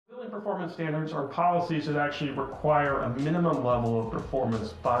performance standards are policies that actually require a minimum level of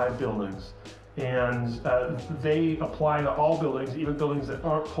performance by buildings. And they apply to all buildings, even buildings that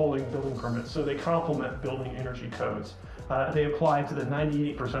aren't holding building permits. So they complement building energy codes. They apply to the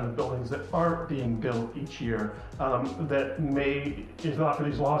 98% of buildings that aren't being built each year, that may, if not for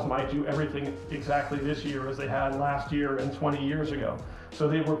these laws, might do everything exactly this year as they had last year and 20 years ago. So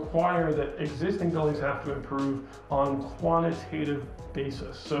they require that existing buildings have to improve on quantitative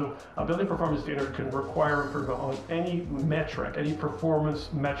basis. So a building performance standard can require improvement on any metric, any performance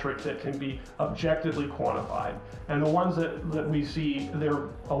metric that can be objectively quantified. And the ones that we see, there are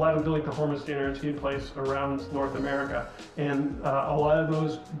 11 building performance standards in place around North America. And a lot of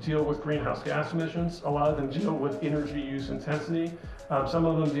those deal with greenhouse gas emissions. A lot of them deal with energy use intensity. Some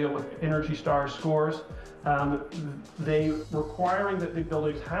of them deal with Energy Star scores. They requiring that the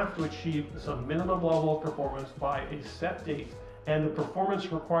buildings have to achieve some minimum level of performance by a set date, and the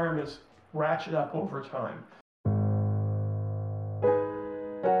performance requirements ratchet up over time.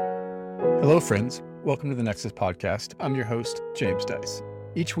 Hello, friends. Welcome to the Nexus Podcast. I'm your host, James Dice.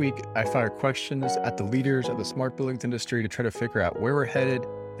 Each week, I fire questions at the leaders of the smart buildings industry to try to figure out where we're headed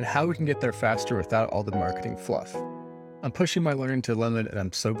and how we can get there faster without all the marketing fluff. I'm pushing my learning to the limit, and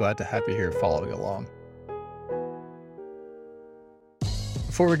I'm so glad to have you here following along.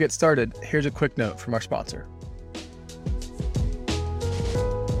 Before we get started, here's a quick note from our sponsor.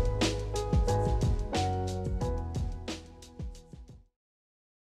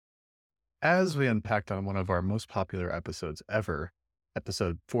 As we unpacked on one of our most popular episodes ever,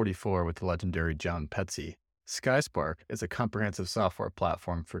 episode 44 with the legendary John Petsy, SkySpark is a comprehensive software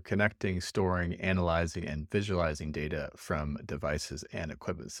platform for connecting, storing, analyzing, and visualizing data from devices and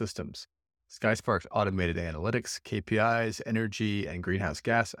equipment systems. SkySpark's automated analytics, KPIs, energy, and greenhouse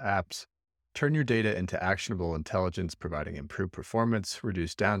gas apps turn your data into actionable intelligence, providing improved performance,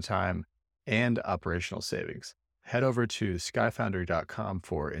 reduced downtime, and operational savings. Head over to skyfoundry.com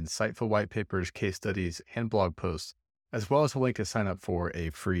for insightful white papers, case studies, and blog posts, as well as a link to sign up for a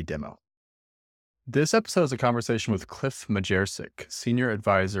free demo. This episode is a conversation with Cliff Majercik, Senior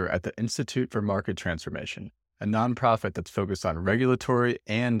Advisor at the Institute for Market Transformation, a nonprofit that's focused on regulatory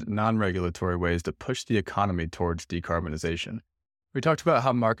and non-regulatory ways to push the economy towards decarbonization. We talked about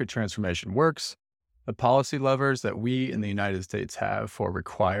how market transformation works, the policy levers that we in the United States have for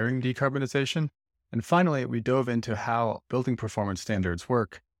requiring decarbonization, and finally, we dove into how building performance standards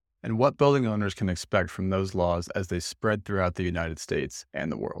work and what building owners can expect from those laws as they spread throughout the United States and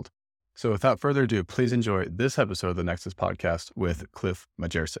the world. So without further ado, please enjoy this episode of the Nexus Podcast with Cliff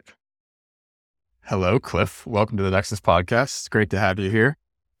Majercik. Hello, Cliff. Welcome to the Nexus Podcast. It's great to have you here.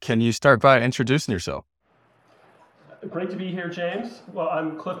 Can you start by introducing yourself? Great to be here, James. Well,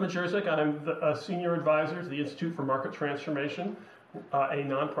 I'm Cliff Majercik. I'm a Senior Advisor to the Institute for Market Transformation, a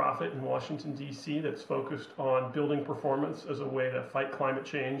nonprofit in Washington, D.C. that's focused on building performance as a way to fight climate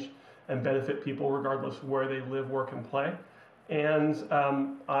change and benefit people regardless of where they live, work, and play. And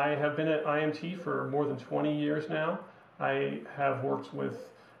I have been at IMT for more than 20 years now. I have worked with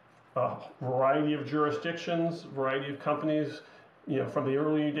a variety of jurisdictions, variety of companies, from the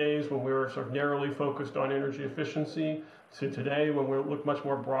early days when we were sort of narrowly focused on energy efficiency to today when we look much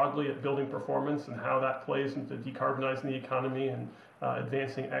more broadly at building performance and how that plays into decarbonizing the economy and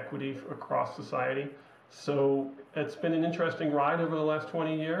advancing equity across society. So it's been an interesting ride over the last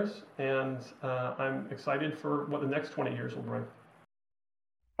 20 years, and I'm excited for what the next 20 years will bring.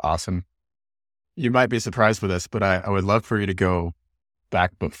 Awesome. You might be surprised with this, but I would love for you to go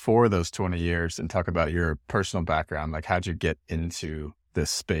back before those 20 years and talk about your personal background. Like, how'd you get into this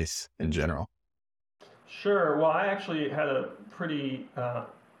space in general? Sure. Well, I actually had a pretty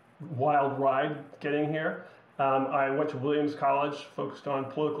wild ride getting here. I went to Williams College, focused on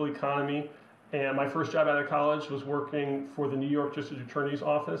political economy. And my first job out of college was working for the New York District Attorney's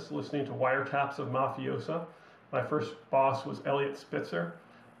Office, listening to wiretaps of mafiosa. My first boss was Elliot Spitzer,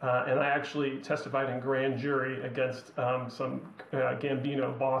 and I actually testified in grand jury against some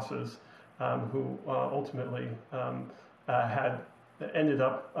Gambino bosses who ultimately had ended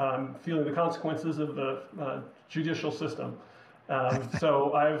up feeling the consequences of the judicial system.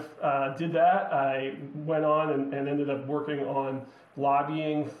 So I've did that. I went on and ended up working on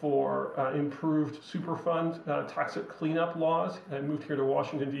lobbying for improved Superfund toxic cleanup laws. I moved here to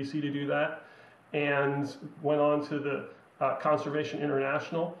Washington, D.C. to do that, and went on to the Conservation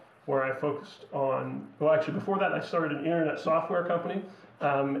International, where I focused on, well, actually before that I started an internet software company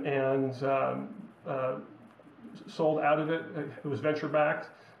and sold out of it. It was venture backed.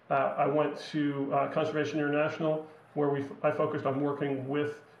 I went to Conservation International, where I focused on working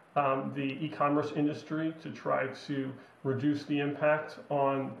with the e-commerce industry to try to reduce the impact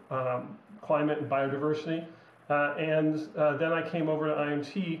on climate and biodiversity. Then I came over to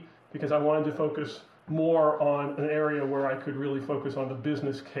IMT because I wanted to focus more on an area where I could really focus on the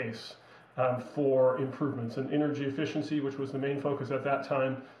business case for improvements. And energy efficiency, which was the main focus at that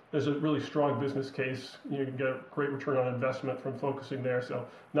time, there's a really strong business case. You can get a great return on investment from focusing there. So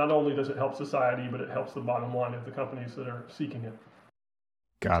not only does it help society, but it helps the bottom line of the companies that are seeking it.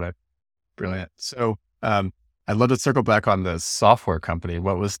 Got it. Brilliant. So I'd love to circle back on the software company.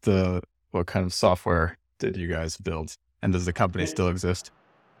 What kind of software did you guys build? And does the company still exist?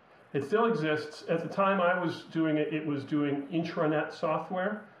 It still exists. At the time I was doing it, it was doing intranet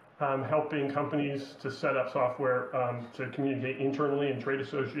software, helping companies to set up software to communicate internally in trade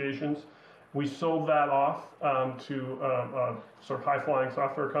associations. We sold that off to a sort of high-flying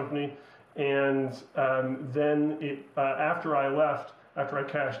software company. And then after I left, after I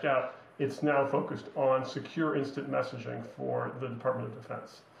cashed out, it's now focused on secure instant messaging for the Department of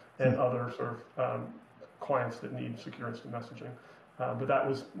Defense and other sort of clients that need secure instant messaging. But that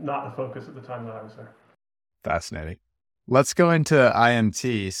was not the focus at the time that I was there. Fascinating. Let's go into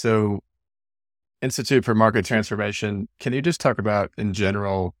IMT. So Institute for Market Transformation, can you just talk about in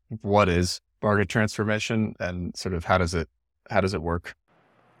general, what is market transformation and sort of how does it work?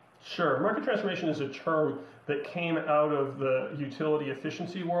 Sure. Market transformation is a term that came out of the utility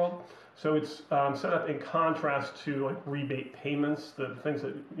efficiency world. So it's set up in contrast to like rebate payments, the things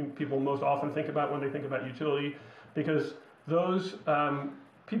that people most often think about when they think about utility, because those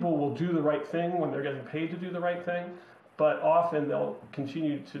people will do the right thing when they're getting paid to do the right thing, but often they'll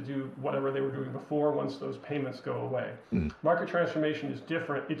continue to do whatever they were doing before once those payments go away. Market transformation is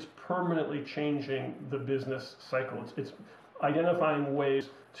different. It's permanently changing the business cycle. It's identifying ways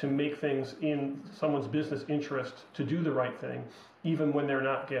to make things in someone's business interest to do the right thing, even when they're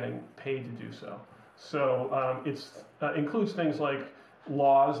not getting paid to do so. So it includes things like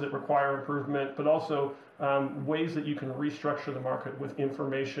laws that require improvement, but also ways that you can restructure the market with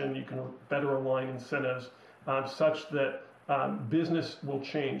information. You can better align incentives such that business will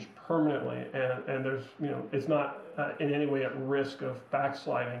change permanently, and there's it's not in any way at risk of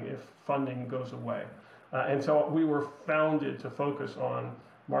backsliding if funding goes away. And so we were founded to focus on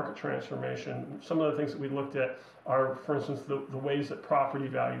market transformation. Some of the things that we looked at are, for instance, the ways that property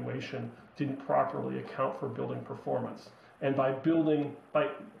valuation didn't properly account for building performance. And by valuing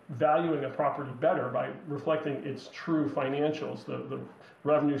a property better, by reflecting its true financials, the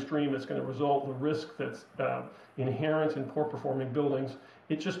revenue stream that's going to result, the risk that's inherent in poor performing buildings,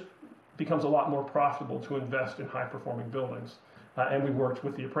 it just becomes a lot more profitable to invest in high performing buildings. And we worked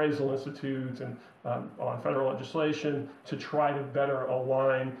with the Appraisal Institute and on federal legislation to try to better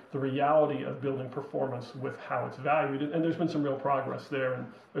align the reality of building performance with how it's valued. And there's been some real progress there, and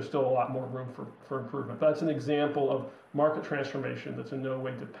there's still a lot more room for improvement. But that's an example of market transformation that's in no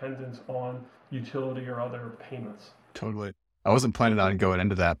way dependent on utility or other payments. Totally. I wasn't planning on going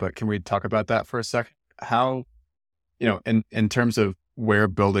into that, but can we talk about that for a second? How, in terms of where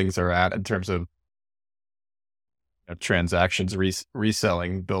buildings are at, in terms of transactions,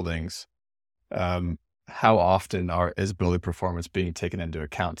 reselling buildings, how often is building performance being taken into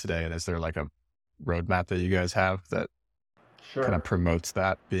account today? And is there like a roadmap that you guys have that kind of promotes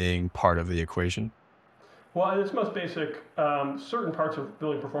that being part of the equation? Well, at its most basic, certain parts of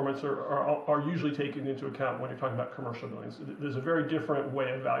building performance are usually taken into account when you're talking about commercial buildings. There's a very different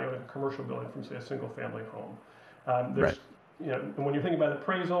way of valuing a commercial building from, say, a single-family home. There's, and when you're thinking about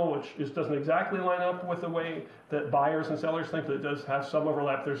appraisal, which just doesn't exactly line up with the way that buyers and sellers think, that it does have some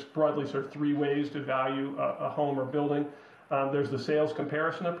overlap. There's broadly sort of three ways to value a home or building. There's the sales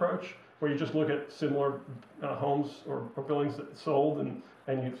comparison approach, where you just look at similar homes or buildings that sold and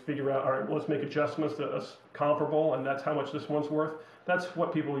you figure out, all right, well, let's make adjustments that are comparable, and that's how much this one's worth. That's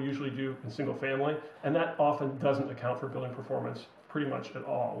what people usually do in single family, and that often doesn't account for building performance pretty much at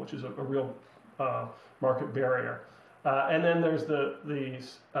all, which is a real market barrier. And then there's the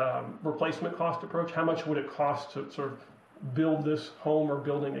replacement cost approach. How much would it cost to sort of build this home or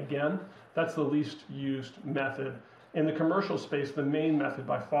building again? That's the least used method. In the commercial space, the main method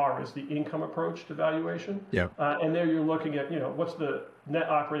by far is the income approach to valuation. And there you're looking at, what's the net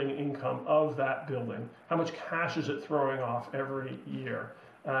operating income of that building? How much cash is it throwing off every year?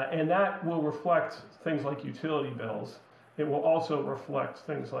 And that will reflect things like utility bills. It will also reflect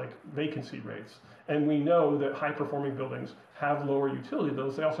things like vacancy rates. And we know that high-performing buildings have lower utility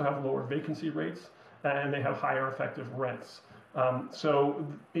bills. They also have lower vacancy rates, and they have higher effective rents. So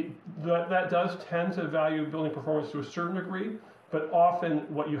that does tend to value building performance to a certain degree, but often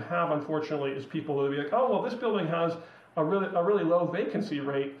what you have, unfortunately, is people will be like, oh, well, this building has a really low vacancy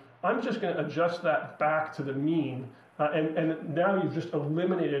rate, I'm just going to adjust that back to the mean. And now you've just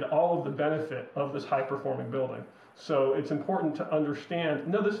eliminated all of the benefit of this high performing building. So it's important to understand,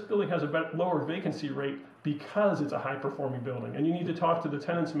 no, this building has a lower vacancy rate because it's a high performing building. And you need to talk to the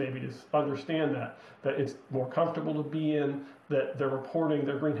tenants maybe to understand that it's more comfortable to be in, that they're reporting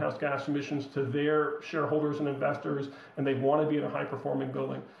their greenhouse gas emissions to their shareholders and investors, and they want to be in a high performing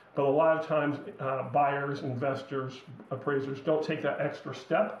building. But a lot of times buyers, investors, appraisers don't take that extra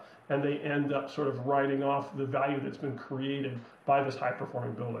step, and they end up sort of writing off the value that's been created by this high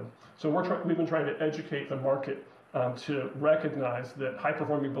performing building. So we've been trying to educate the market to recognize that high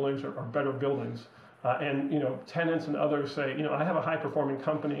performing buildings are better buildings. And tenants and others say, I have a high performing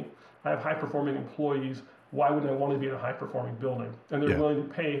company, I have high performing employees, why would I want to be in a high performing building? And they're willing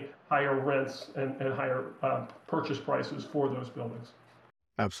to pay higher rents and higher purchase prices for those buildings.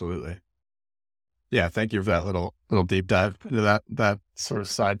 Absolutely. Yeah, thank you for that little deep dive into that sort of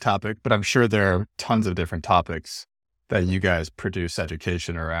side topic. But I'm sure there are tons of different topics that you guys produce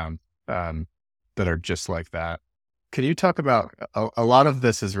education around that are just like that. Can you talk about a lot of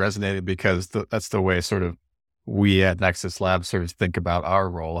this is resonating because that's the way sort of we at Nexus Labs sort of think about our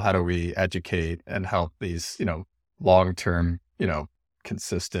role. How do we educate and help these, long-term,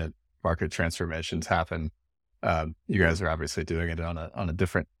 consistent market transformations happen? You guys are obviously doing it on a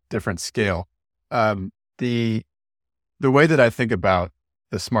different scale. The way that I think about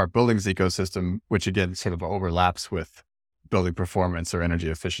the smart buildings ecosystem, which again sort of overlaps with building performance or energy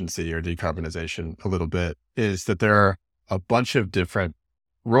efficiency or decarbonization a little bit, is that there are a bunch of different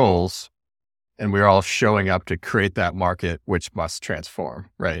roles and we're all showing up to create that market, which must transform,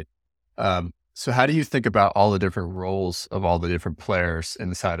 right? So how do you think about all the different roles of all the different players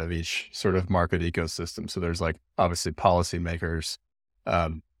inside of each sort of market ecosystem? So there's like obviously policymakers,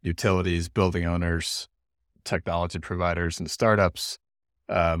 utilities, building owners, technology providers, and startups.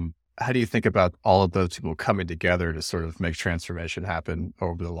 How do you think about all of those people coming together to sort of make transformation happen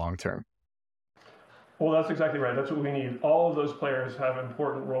over the long term? Well, that's exactly right. That's what we need. All of those players have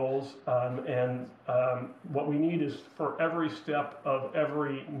important roles. And what we need is for every step of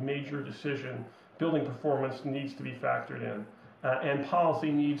every major decision, building performance needs to be factored in. And policy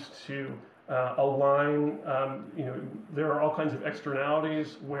needs to align. There are all kinds of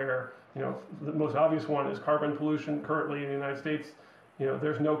externalities where, the most obvious one is carbon pollution. Currently in the United States,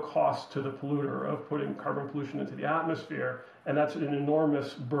 there's no cost to the polluter of putting carbon pollution into the atmosphere, and that's an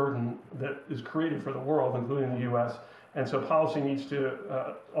enormous burden that is created for the world, including the U.S. And so policy needs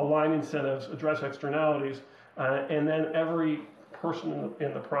to align incentives, address externalities, and then every person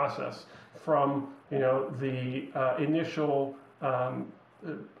in the process, from the initial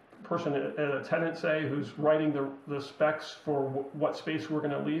person at a tenant, say, who's writing the specs for what space we're going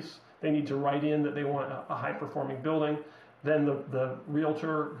to lease. They need to write in that they want a high-performing building. Then the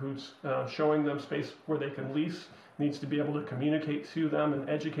realtor who's showing them space where they can lease needs to be able to communicate to them and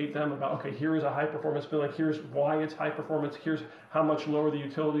educate them about, okay, here is a high-performance building, here's why it's high performance, here's how much lower the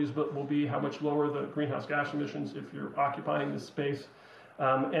utilities will be, how much lower the greenhouse gas emissions if you're occupying this space.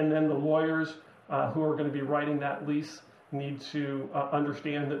 And then the lawyers who are going to be writing that lease need to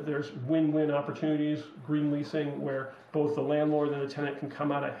understand that there's win-win opportunities, green leasing, where both the landlord and the tenant can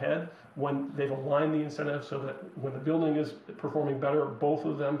come out ahead when they've aligned the incentives so that when the building is performing better, both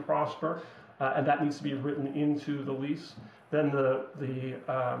of them prosper, and that needs to be written into the lease. Then the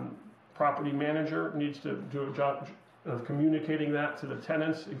property manager needs to do a job of communicating that to the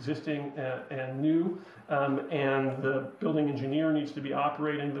tenants, existing and new, and the building engineer needs to be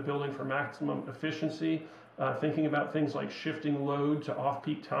operating the building for maximum efficiency, thinking about things like shifting load to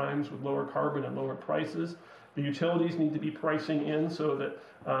off-peak times with lower carbon and lower prices. The utilities need to be pricing in so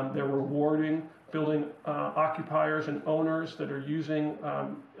that they're rewarding building occupiers and owners that are using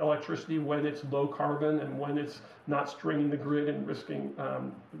electricity when it's low carbon and when it's not stringing the grid and risking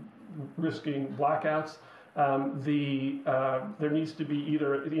blackouts. There needs to be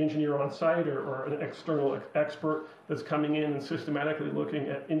either the engineer on site or an external expert that's coming in and systematically looking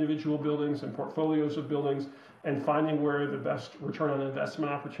at individual buildings and portfolios of buildings and finding where the best return on investment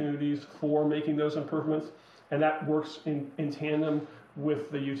opportunities for making those improvements. And that works in tandem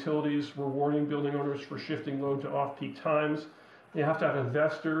with the utilities rewarding building owners for shifting load to off-peak times. You have to have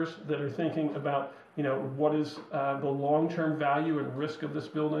investors that are thinking about what is the long-term value and risk of this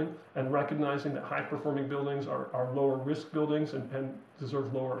building, and recognizing that high-performing buildings are lower risk buildings and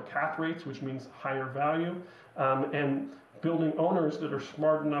deserve lower cap rates, which means higher value. And building owners that are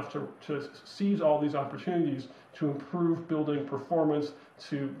smart enough to seize all these opportunities to improve building performance,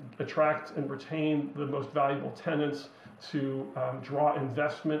 to attract and retain the most valuable tenants, to draw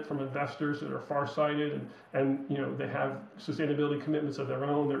investment from investors that are farsighted and they have sustainability commitments of their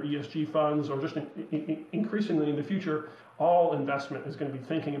own, their ESG funds, or just increasingly in the future, all investment is going to be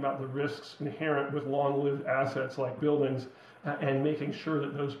thinking about the risks inherent with long-lived assets like buildings and making sure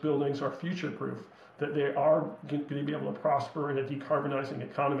that those buildings are future-proof, that they are going to be able to prosper in a decarbonizing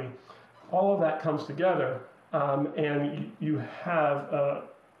economy. All of that comes together, and you have a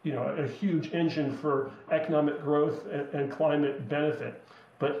huge engine for economic growth and climate benefit.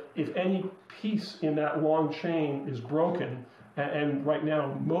 But if any piece in that long chain is broken, and right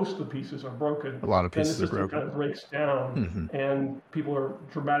now most of the pieces are broken, a lot of pieces then the are broken. kind of breaks down, and people are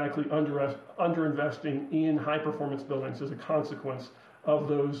dramatically underinvesting in high-performance buildings as a consequence of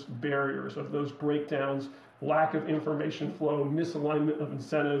those barriers, of those breakdowns, lack of information flow, misalignment of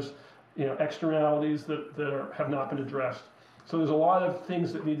incentives, externalities that have not been addressed. So there's a lot of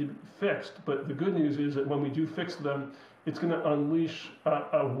things that need to be fixed, but the good news is that when we do fix them, it's going to unleash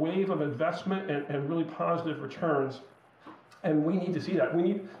a wave of investment and really positive returns. And we need to see that. We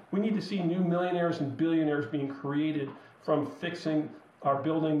need to see new millionaires and billionaires being created from fixing our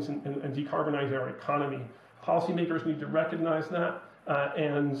buildings and decarbonizing our economy. Policymakers need to recognize that,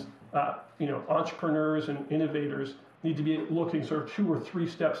 and entrepreneurs and innovators need to be looking sort of 2 or 3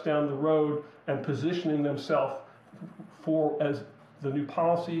 steps down the road and positioning themselves as the new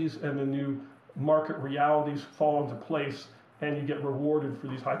policies and the new market realities fall into place, and you get rewarded for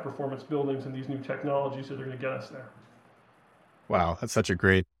these high performance buildings and these new technologies that are going to get us there. Wow, that's such a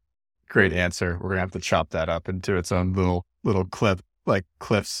great answer. We're gonna have to chop that up into its own little clip, like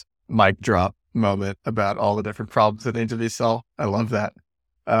Cliff's mic drop moment about all the different problems that need to be solved. I love that.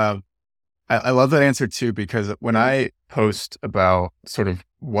 I love that answer too, because when I post about sort of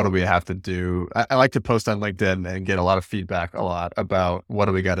what do we have to do, I like to post on LinkedIn and get a lot of feedback a lot about what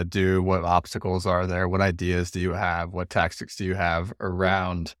do we got to do, what obstacles are there, what ideas do you have, what tactics do you have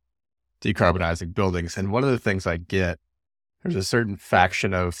around decarbonizing buildings. And one of the things I get, there's a certain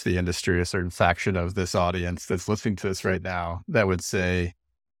faction of the industry, a certain faction of this audience that's listening to this right now that would say,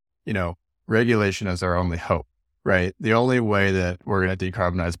 regulation is our only hope, right? The only way that we're going to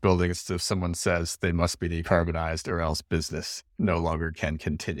decarbonize buildings is if someone says they must be decarbonized or else business no longer can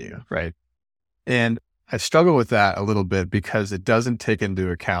continue, right? And I struggle with that a little bit because it doesn't take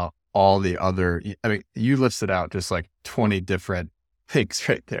into account all the other, you listed out just like 20 different things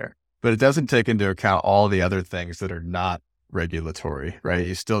right there, but it doesn't take into account all the other things that are not regulatory, right?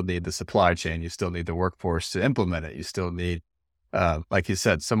 You still need the supply chain. You still need the workforce to implement it. You still need, like you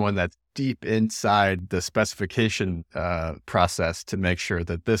said, someone that's deep inside the specification process to make sure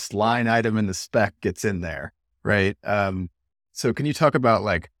that this line item in the spec gets in there, right? So can you talk about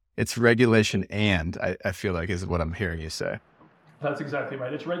it's regulation and I feel like is what I'm hearing you say. That's exactly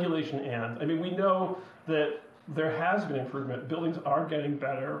right. It's regulation and. We know that there has been improvement. Buildings are getting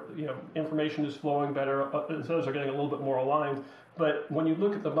better. Information is flowing better. Incentives are getting a little bit more aligned. But when you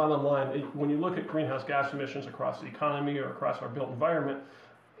look at the bottom line, when you look at greenhouse gas emissions across the economy or across our built environment,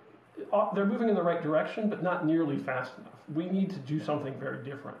 they're moving in the right direction, but not nearly fast enough. We need to do something very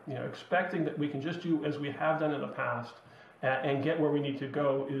different. Expecting that we can just do as we have done in the past and get where we need to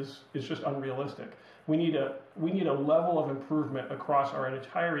go is just unrealistic. We need a level of improvement across our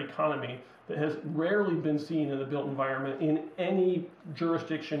entire economy that has rarely been seen in the built environment in any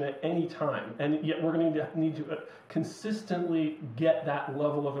jurisdiction at any time. And yet we're going to need to consistently get that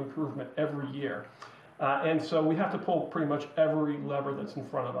level of improvement every year. And so we have to pull pretty much every lever that's in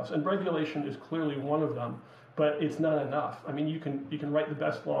front of us. And regulation is clearly one of them, but it's not enough. You can write the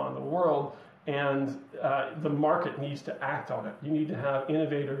best law in the world, and the market needs to act on it. You need to have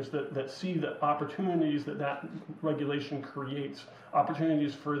innovators that see the opportunities that regulation creates,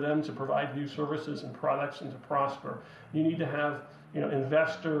 opportunities for them to provide new services and products and to prosper. You need to have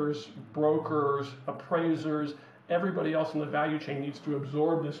investors, brokers, appraisers. Everybody else in the value chain needs to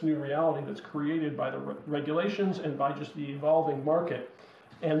absorb this new reality that's created by the regulations and by just the evolving market,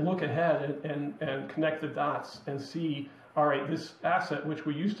 and look ahead and connect the dots and see, all right, this asset, which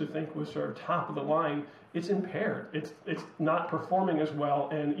we used to think was sort of top of the line, it's impaired. It's not performing as well,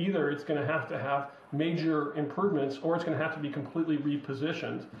 and either it's going to have major improvements, or it's going to have to be completely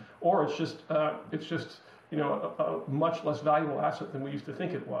repositioned, or it's just a much less valuable asset than we used to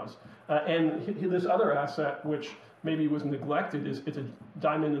think it was. And this other asset, which maybe was neglected, it's a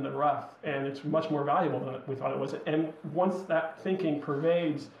diamond in the rough, and it's much more valuable than we thought it was. And once that thinking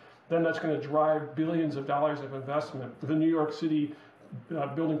pervades, then that's going to drive billions of dollars of investment. The New York City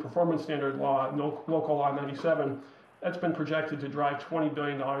Building Performance Standard Law, Local Law 97, that's been projected to drive $20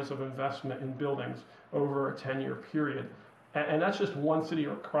 billion of investment in buildings over a 10-year period. And that's just one city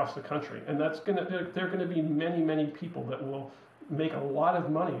across the country. And there are going to be many, many people that will make a lot of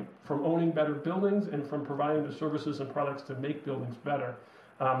money from owning better buildings and from providing the services and products to make buildings better.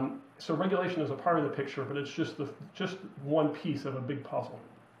 So regulation is a part of the picture, but it's just one piece of a big puzzle.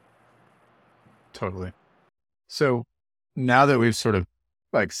 Totally. So now that we've sort of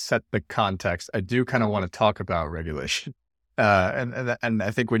like set the context, I do kind of want to talk about regulation. And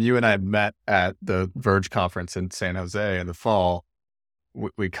I think when you and I met at the Verge conference in San Jose in the fall,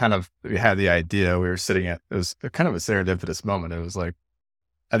 we had the idea. We were sitting it was kind of a serendipitous moment. It was like,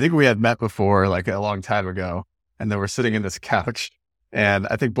 I think we had met before, like a long time ago, and then we're sitting in this couch, and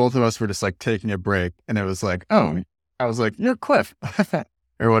I think both of us were just like taking a break, and it was like, oh, I was like, you're Cliff,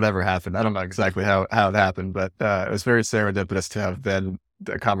 or whatever happened. I don't know exactly how it happened, but it was very serendipitous to have then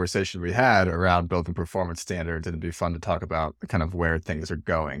the conversation we had around building performance standards, and it'd be fun to talk about kind of where things are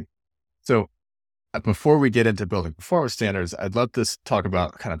going. So before we get into building performance standards, I'd love to talk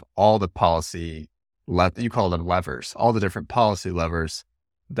about kind of all the policy, you call them levers, all the different policy levers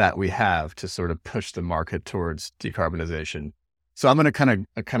that we have to sort of push the market towards decarbonization. So I'm going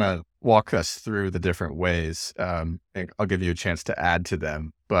to kind of walk us through the different ways, and I'll give you a chance to add to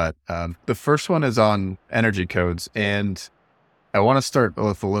them. But the first one is on energy codes, and I want to start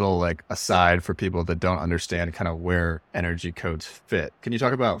with a little like aside for people that don't understand kind of where energy codes fit. Can you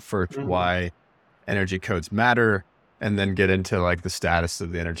talk about first why energy codes matter, and then get into like the status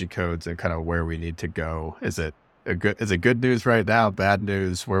of the energy codes and kind of where we need to go? Is it good news right now, bad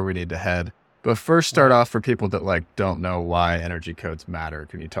news, where we need to head? But first, start off for people that like don't know why energy codes matter.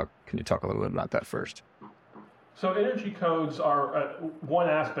 Can you talk a little bit about that first? So energy codes are one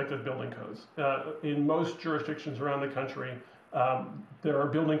aspect of building codes. In most jurisdictions around the country, there are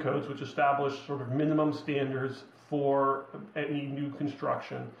building codes which establish sort of minimum standards for any new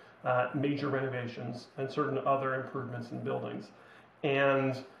construction, major renovations, and certain other improvements in buildings.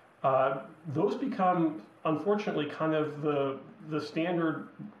 And those become, unfortunately, kind of the standard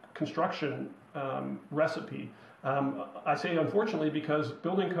construction recipe. I say unfortunately because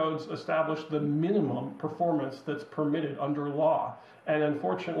building codes establish the minimum performance that's permitted under law. And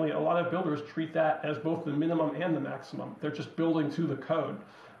unfortunately, a lot of builders treat that as both the minimum and the maximum. They're just building to the code.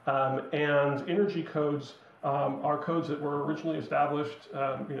 And energy codes are codes that were originally established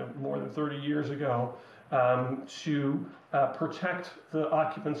more than 30 years ago to protect the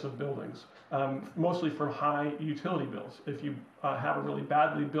occupants of buildings, mostly from high utility bills. If you have a really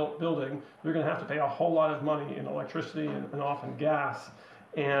badly built building, you're going to have to pay a whole lot of money in electricity and often gas,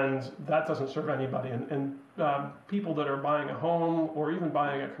 and that doesn't serve anybody. And people that are buying a home or even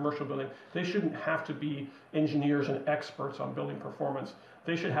buying a commercial building, they shouldn't have to be engineers and experts on building performance.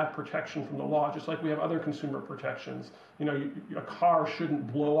 They should have protection from the law, just like we have other consumer protections. A car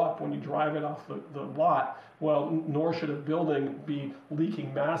shouldn't blow up when you drive it off the lot. Well, nor should a building be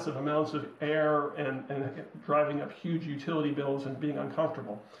leaking massive amounts of air and driving up huge utility bills and being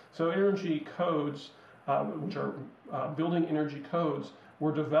uncomfortable. So energy codes, which are building energy codes,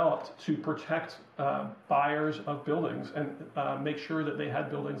 were developed to protect buyers of buildings and make sure that they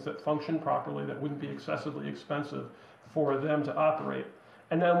had buildings that function properly, that wouldn't be excessively expensive for them to operate.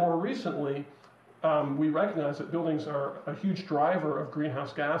 And now more recently, we recognize that buildings are a huge driver of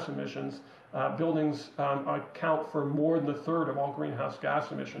greenhouse gas emissions. Buildings account for more than a third of all greenhouse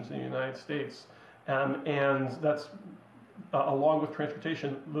gas emissions in the United States. And that's, along with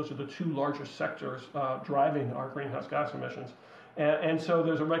transportation, those are the two largest sectors driving our greenhouse gas emissions. And so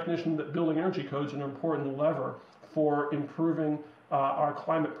there's a recognition that building energy codes are an important lever for improving our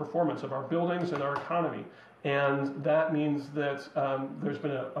climate performance of our buildings and our economy. And that means that there's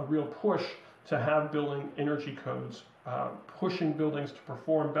been a real push to have building energy codes, pushing buildings to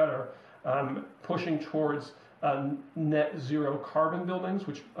perform better, pushing towards net zero carbon buildings,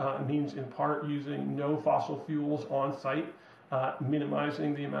 which means in part using no fossil fuels on site,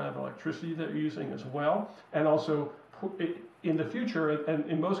 minimizing the amount of electricity that you're using as well, and also in the future, and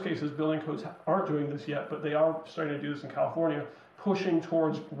in most cases building codes aren't doing this yet, but they are starting to do this in California, pushing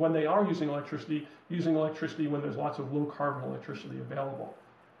towards when they are using electricity when there's lots of low carbon electricity available.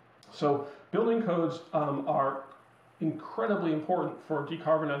 So building codes are incredibly important for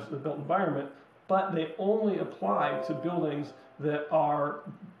decarbonizing the built environment, but they only apply to buildings that are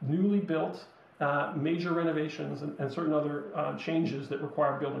newly built, major renovations, and certain other changes that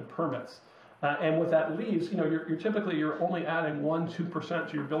require building permits. And what that leaves, you're only adding 1-2%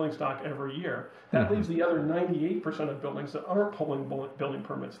 to your building stock every year. That leaves the other 98% of buildings that aren't pulling building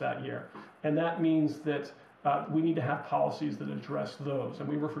permits that year. And that means that we need to have policies that address those, and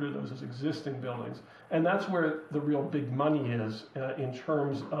we refer to those as existing buildings. And that's where the real big money is in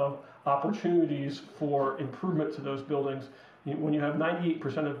terms of opportunities for improvement to those buildings. When you have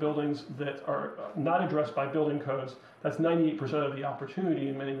 98% of buildings that are not addressed by building codes, that's 98% of the opportunity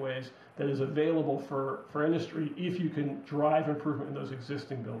in many ways that is available for industry if you can drive improvement in those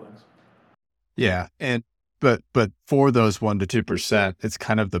existing buildings. Yeah. But for those 1% to 2%, it's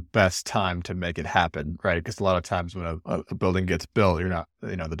kind of the best time to make it happen, right? Because a lot of times when a building gets built, you're not,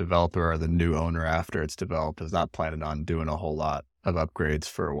 the developer or the new owner after it's developed is not planning on doing a whole lot of upgrades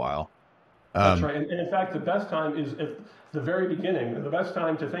for a while. That's right. And in fact, the best time is at the very beginning. The best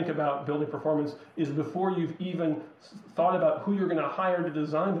time to think about building performance is before you've even thought about who you're going to hire to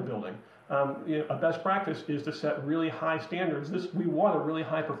design the building. A best practice is to set really high standards. We want a really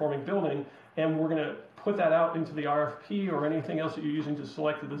high performing building, and we're going to put that out into the RFP or anything else that you're using to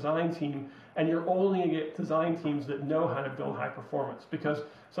select the design team. And you're only going to get design teams that know how to build high performance, because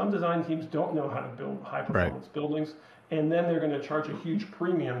some design teams don't know how to build high performance buildings. And then they're going to charge a huge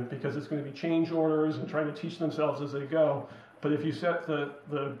premium because it's going to be change orders and trying to teach themselves as they go. But if you set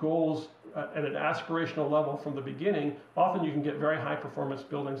the goals at an aspirational level from the beginning, often you can get very high performance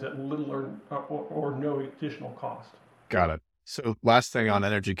buildings at little or no additional cost. Got it. So last thing on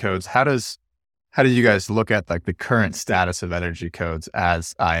energy codes, how do you guys look at like the current status of energy codes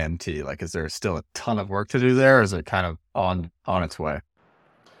as IMT? Like, is there still a ton of work to do there, or is it kind of on its way?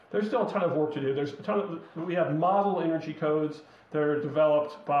 There's still a ton of work to do. We have model energy codes that are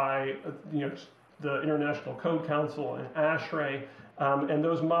developed by the International Code Council and ASHRAE, and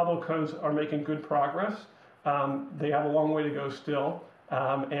those model codes are making good progress. They have a long way to go still,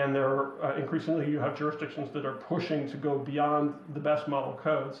 and increasingly you have jurisdictions that are pushing to go beyond the best model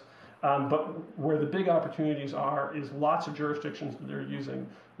codes. But where the big opportunities are is lots of jurisdictions that are using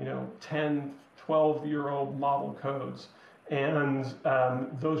 10, 12-year-old model codes. And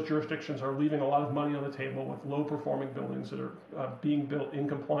those jurisdictions are leaving a lot of money on the table with low-performing buildings that are being built in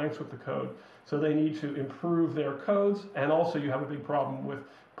compliance with the code. So they need to improve their codes, and also you have a big problem with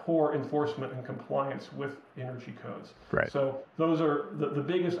poor enforcement and compliance with energy codes. Right. So those are the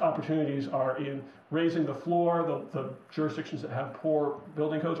biggest opportunities are in raising the floor, the jurisdictions that have poor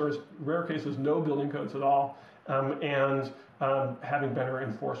building codes, or in rare cases no building codes at all, and having better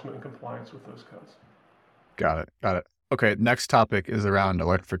enforcement and compliance with those codes. Got it. Okay, next topic is around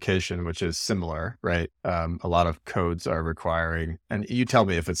electrification, which is similar, right? A lot of codes are requiring, and you tell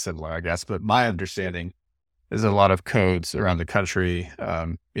me if it's similar, I guess, but my understanding is a lot of codes around the country,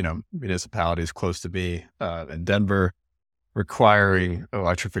 municipalities close to me in Denver, requiring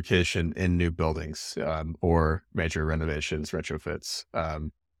electrification in new buildings or major renovations, retrofits.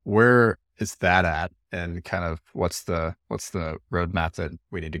 Where is that at, and kind of what's the roadmap that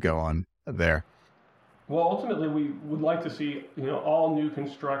we need to go on there? Well, ultimately, we would like to see all new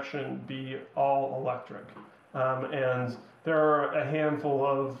construction be all electric, and there are a handful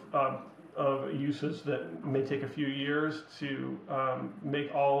of uses that may take a few years to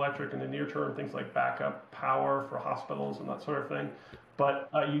make all electric in the near term, things like backup power for hospitals and that sort of thing. But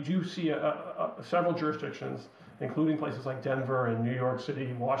you do see several jurisdictions, including places like Denver and New York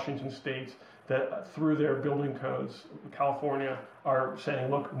City, Washington State, that through their building codes, California, are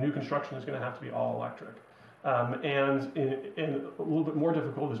saying, look, new construction is going to have to be all electric. And a little bit more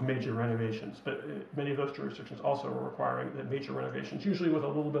difficult is major renovations, but many of those jurisdictions also are requiring that major renovations, usually with a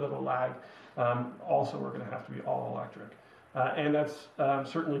little bit of a lag, also are going to have to be all electric. And that's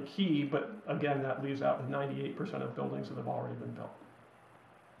certainly key, but again, that leaves out 98% of buildings that have already been built.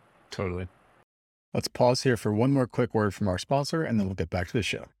 Totally. Let's pause here for one more quick word from our sponsor, and then we'll get back to the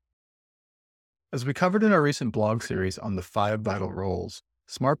show. As we covered in our recent blog series on the 5 vital roles,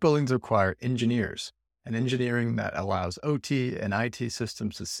 smart buildings require engineers, and engineering that allows OT and IT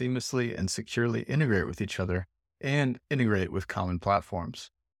systems to seamlessly and securely integrate with each other and integrate with common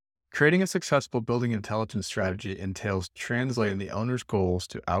platforms. Creating a successful building intelligence strategy entails translating the owner's goals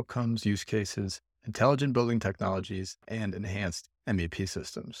to outcomes, use cases, intelligent building technologies, and enhanced MEP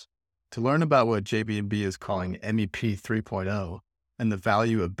systems. To learn about what JB&B is calling MEP 3.0 and the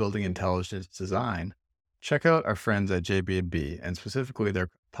value of building intelligence design, check out our friends at JB&B and specifically their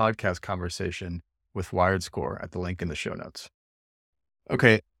podcast conversation with WiredScore at the link in the show notes.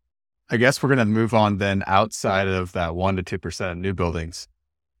 Okay, I guess we're going to move on then outside of that 1% to 2% new buildings,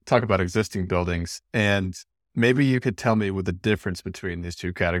 talk about existing buildings. And maybe you could tell me what the difference between these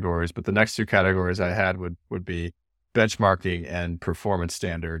two categories, but the next two categories I had would be benchmarking and performance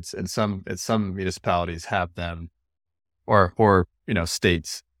standards. And some municipalities have them, or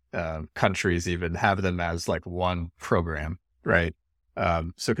states, countries even have them as like one program, right?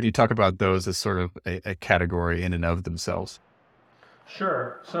 So could you talk about those as sort of a category in and of themselves?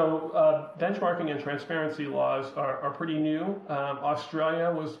 Sure. So benchmarking and transparency laws are pretty new.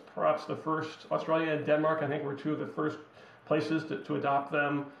 Australia was perhaps the first. Australia and Denmark, I think, were two of the first places to adopt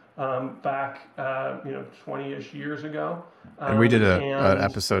them back, 20-ish years ago. And we did an And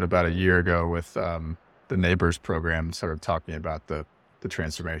episode about a year ago with the Neighbors program, sort of talking about the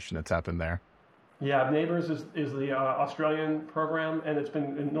transformation that's happened there. yeah, Neighbors is the Australian program, and it's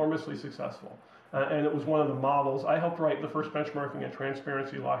been enormously successful. And it was one of the models. I helped write the first benchmarking and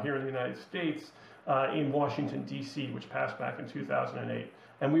transparency law here in the United States in Washington, D.C., which passed back in 2008.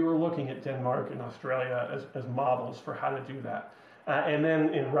 And we were looking at Denmark and Australia as models for how to do that. And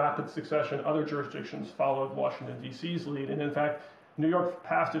then in rapid succession, other jurisdictions followed Washington, D.C.'s lead. And in fact, New York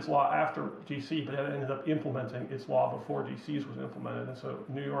passed its law after D.C., but it ended up implementing its law before D.C.'s was implemented. And so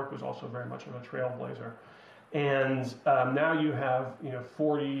New York was also very much of a trailblazer. And now you have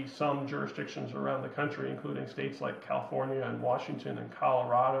 40 some jurisdictions around the country, including states like California and Washington and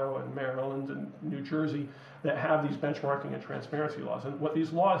Colorado and Maryland and New Jersey, that have these benchmarking and transparency laws. And what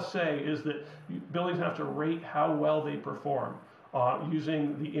these laws say is that buildings have to rate how well they perform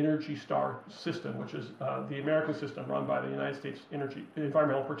using the Energy Star system, which is the American system run by the United States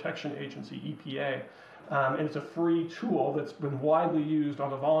Environmental Protection Agency, EPA. And it's a free tool that's been widely used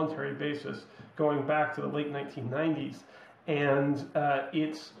on a voluntary basis going back to the late 1990s. And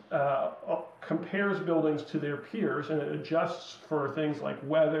it compares buildings to their peers, and it adjusts for things like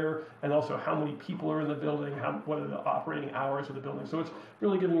weather and also how many people are in the building, what are the operating hours of the building. So it's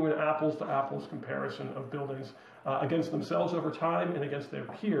really giving you an apples to apples comparison of buildings against themselves over time and against their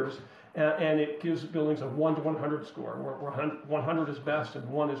peers. And it gives buildings a 1 to 100 score, where 100 is best and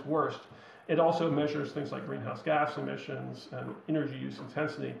 1 is worst. It also measures things like greenhouse gas emissions and energy use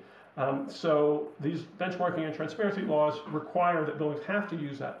intensity. So these benchmarking and transparency laws require that buildings have to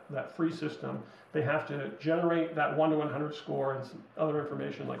use that free system. They have to generate that 1 to 100 score and some other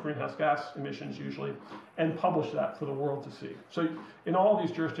information like greenhouse gas emissions usually, and publish that for the world to see. So in all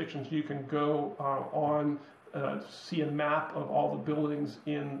these jurisdictions, you can go see a map of all the buildings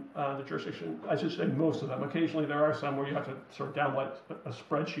in the jurisdiction. I should say most of them. Occasionally there are some where you have to sort of download a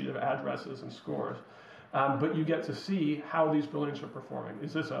spreadsheet of addresses and scores. But you get to see how these buildings are performing.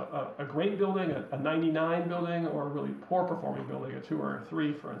 Is this a great building, a 99 building, or a really poor performing building, a 2 or a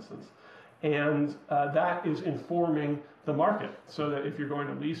 3, for instance? And that is informing the market, so that if you're going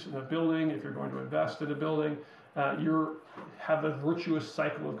to lease in a building, if you're going to invest in a building, you have a virtuous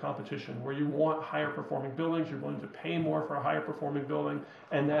cycle of competition where you want higher performing buildings, you're willing to pay more for a higher performing building,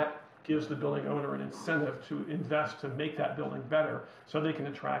 and that gives the building owner an incentive to invest to make that building better so they can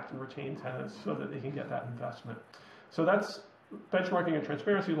attract and retain tenants so that they can get that investment. So that's benchmarking and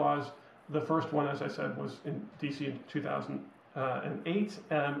transparency laws. The first one, as I said, was in DC in 2008,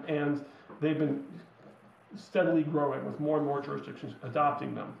 and they've been steadily growing with more and more jurisdictions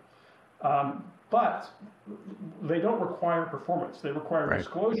adopting them. But they don't require performance. They require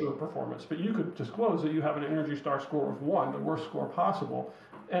disclosure of performance. But you could disclose that you have an Energy Star score of 1, the worst score possible,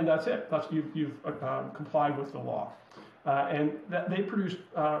 and that's it. You've complied with the law. And they produce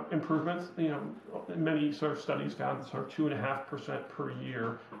improvements. Many sort of studies found sort of 2.5% per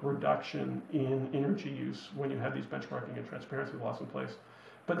year reduction in energy use when you have these benchmarking and transparency laws in place.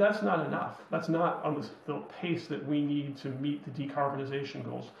 But that's not enough. That's not on the pace that we need to meet the decarbonization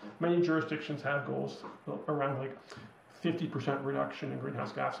goals. Many jurisdictions have goals around like 50% reduction in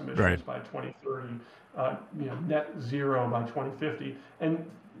greenhouse gas emissions by 2030, net zero by 2050, and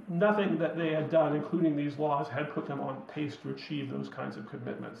nothing that they had done, including these laws, had put them on pace to achieve those kinds of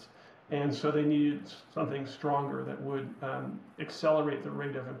commitments. And so they needed something stronger that would accelerate the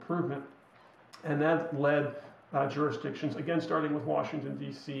rate of improvement, and that led jurisdictions, again starting with Washington,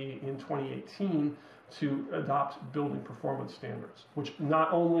 D.C. in 2018, to adopt building performance standards, which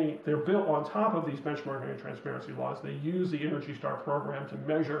not only, they're built on top of these benchmarking and transparency laws, they use the Energy Star program to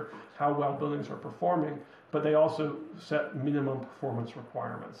measure how well buildings are performing, but they also set minimum performance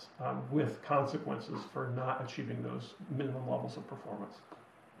requirements with consequences for not achieving those minimum levels of performance.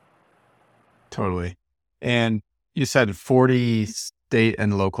 Totally. And you said 40 state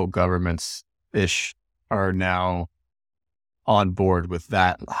and local governments-ish are now on board with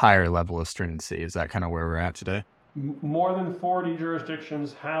that higher level of stringency. Is that kind of where we're at today? More than 40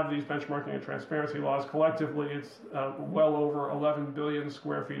 jurisdictions have these benchmarking and transparency laws. Collectively, it's well over 11 billion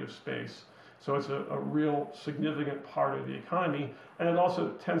square feet of space. So it's a real significant part of the economy. And it also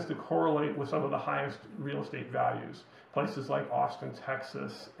tends to correlate with some of the highest real estate values. Places like Austin,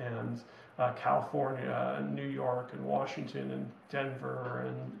 Texas, and California, and New York, and Washington, and Denver,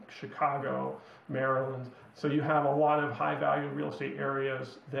 and Chicago, Maryland. So you have a lot of high value real estate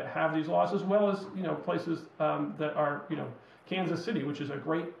areas that have these laws, as well as places that are Kansas City, which is a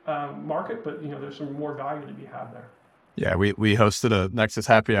great market, but there's some more value to be had there. Yeah, we hosted a Nexus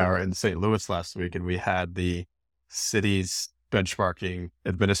happy hour in St. Louis last week, and we had the city's benchmarking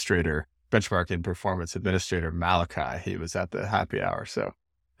performance administrator, Malachi. He was at the happy hour. So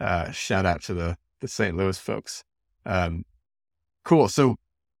shout out to the St. Louis folks. Cool. So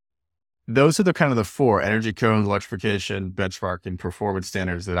those are the four: energy codes, electrification, benchmarking, performance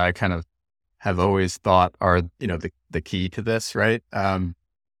standards that I kind of have always thought are, the key to this, right?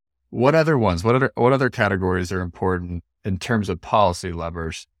 What other ones, what other categories are important in terms of policy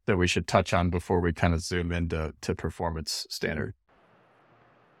levers that we should touch on before we kind of zoom into performance standard?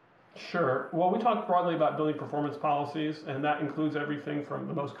 Sure. Well, we talked broadly about building performance policies, and that includes everything from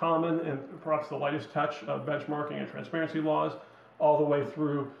the most common and perhaps the lightest touch of benchmarking and transparency laws, all the way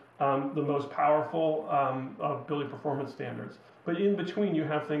through the most powerful of building performance standards. But in between, you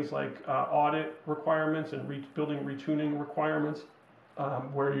have things like audit requirements and building retuning requirements,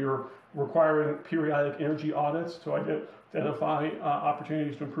 where you're requiring periodic energy audits to identify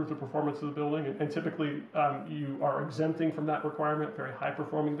opportunities to improve the performance of the building. And typically, you are exempting from that requirement very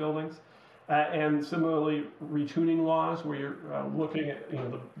high-performing buildings. And similarly, retuning laws, where you're looking at,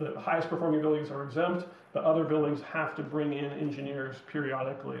 the highest performing buildings are exempt, but other buildings have to bring in engineers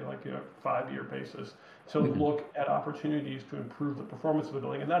periodically, like a 5-year basis, to look at opportunities to improve the performance of the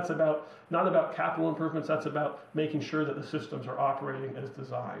building. And that's not about capital improvements, that's about making sure that the systems are operating as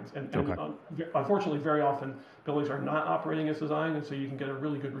designed. And unfortunately, very often, buildings are not operating as designed, and so you can get a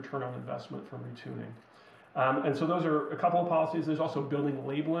really good return on investment from retuning. And so those are a couple of policies. There's also building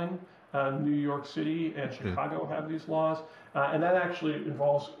labeling. New York City and Chicago have these laws, and that actually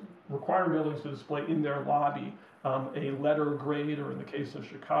involves requiring buildings to display in their lobby a letter grade, or in the case of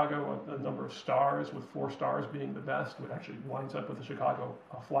Chicago, a number of stars, with 4 stars being the best, which actually lines up with the Chicago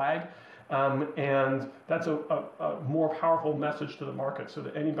flag. And that's a more powerful message to the market, so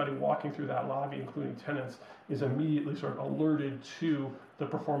that anybody walking through that lobby, including tenants, is immediately sort of alerted to the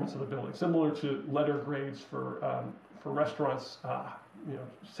performance of the building, similar to letter grades for restaurants,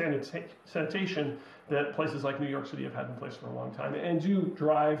 sanitation, that places like New York City have had in place for a long time, and do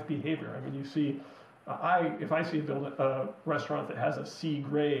drive behavior. I mean, you see, if I see a restaurant that has a C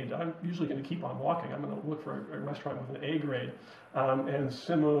grade, I'm usually going to keep on walking. I'm going to look for a restaurant with an A grade. And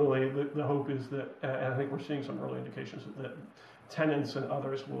similarly, the hope is that, and I think we're seeing some early indications that tenants and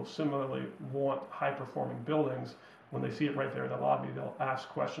others will similarly want high-performing buildings. When they see it right there in the lobby, they'll ask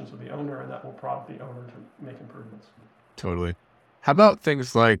questions of the owner, and that will prompt the owner to make improvements. Totally. How about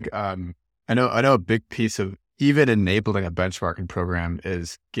things like, I know a big piece of even enabling a benchmarking program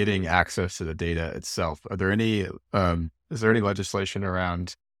is getting access to the data itself. Is there any legislation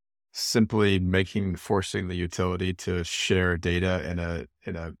around simply forcing the utility to share data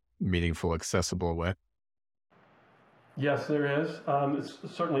in a meaningful, accessible way? Yes, there is. It's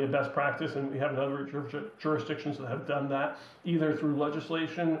certainly a best practice, and we have other jurisdictions that have done that, either through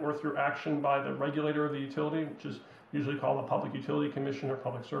legislation or through action by the regulator of the utility, which is usually called the Public Utility Commission or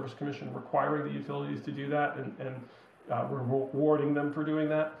Public Service Commission, requiring the utilities to do that, and rewarding them for doing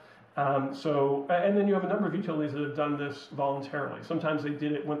that. And then you have a number of utilities that have done this voluntarily. Sometimes they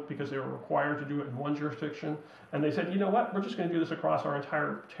did it because they were required to do it in one jurisdiction, and they said, you know what, we're just going to do this across our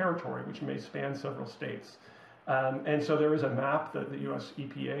entire territory, which may span several states. And so there is a map that the US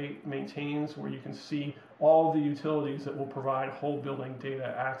EPA maintains, where you can see all of the utilities that will provide whole building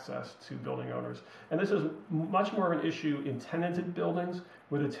data access to building owners. And this is much more of an issue in tenanted buildings,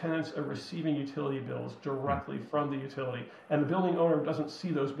 where the tenants are receiving utility bills directly from the utility, and the building owner doesn't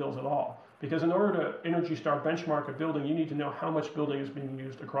see those bills at all. Because in order to Energy Star benchmark a building, you need to know how much building is being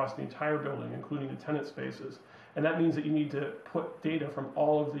used across the entire building, including the tenant spaces. And that means that you need to put data from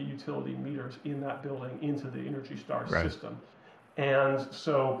all of the utility meters in that building into the Energy Star system. And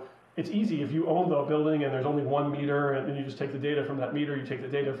so it's easy if you own the building and there's only one meter, and then you just take the data from that meter, you take the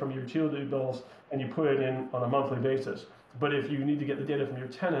data from your utility bills, and you put it in on a monthly basis. But if you need to get the data from your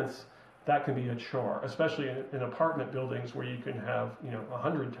tenants, that can be a chore, especially in apartment buildings where you can have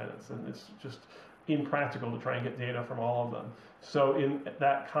 100 tenants, and it's just impractical to try and get data from all of them. So in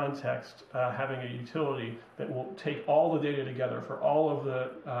that context, having a utility that will take all the data together for all of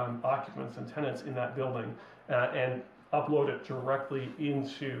the occupants and tenants in that building, and upload it directly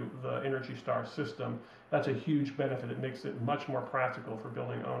into the Energy Star system, that's a huge benefit. It makes it much more practical for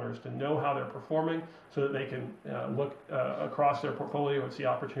building owners to know how they're performing so that they can look across their portfolio and see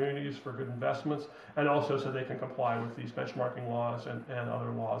opportunities for good investments, and also so they can comply with these benchmarking laws and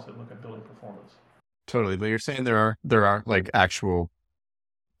other laws that look at building performance. Totally. But you're saying there are like actual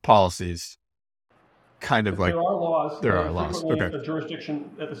policies, kind of like There are laws. there are laws. Frequently, Okay. a jurisdiction,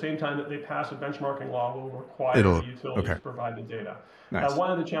 at the same time that they pass a benchmarking law, will require the utilities Okay. to provide the data. Nice.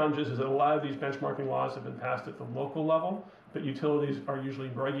 One of the challenges is that a lot of these benchmarking laws have been passed at the local level, but utilities are usually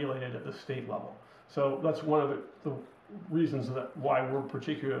regulated at the state level. So that's one of the reasons why we're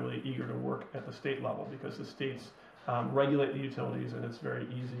particularly eager to work at the state level, because the states regulate the utilities, and it's very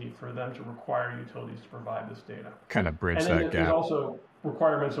easy for them to require utilities to provide this data. Kind of bridge And then that there's gap. also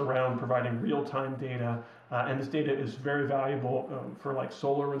requirements around providing real-time data, and this data is very valuable for like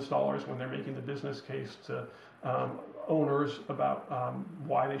solar installers when they're making the business case to owners about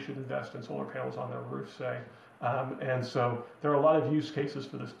why they should invest in solar panels on their roof, say. And so there are a lot of use cases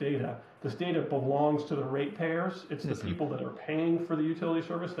for this data. This data belongs to the ratepayers. It's the people that are paying for the utility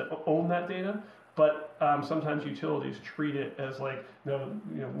service that own that data. But sometimes utilities treat it as like,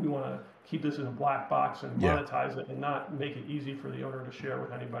 we want to keep this in a black box and monetize it and not make it easy for the owner to share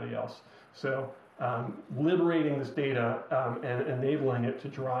with anybody else. So liberating this data and enabling it to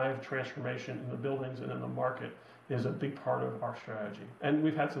drive transformation in the buildings and in the market is a big part of our strategy. And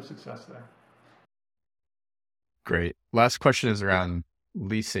we've had some success there. Great. Last question is around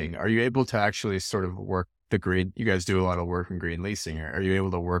leasing. Are you able to actually sort of work the green? You guys do a lot of work in green leasing. Are you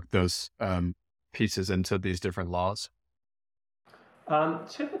able to work those pieces into these different laws?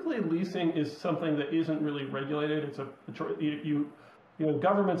 Typically, leasing is something that isn't really regulated. It's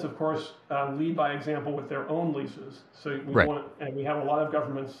governments, of course, lead by example with their own leases. So we have a lot of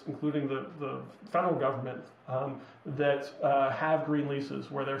governments, including the federal government, that have green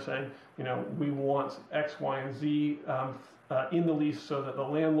leases where they're saying, we want X, Y, and Z in the lease so that the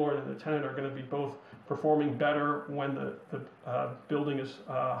landlord and the tenant are going to be both performing better when the building is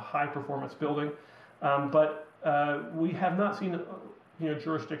a high performance building. But we have not seen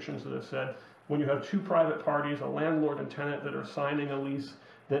jurisdictions that have said when you have two private parties, a landlord and tenant, that are signing a lease,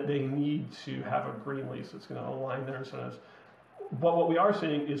 that they need to have a green lease that's going to align their incentives. But what we are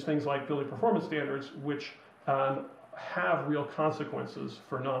seeing is things like building performance standards, which have real consequences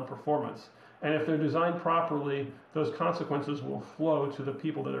for non-performance. And if they're designed properly, those consequences will flow to the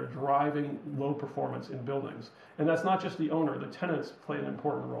people that are driving low performance in buildings. And that's not just the owner. The tenants play an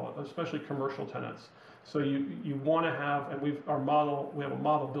important role, especially commercial tenants. So you want to have, and we have a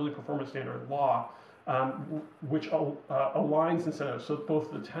model building performance standard law, which aligns incentives. So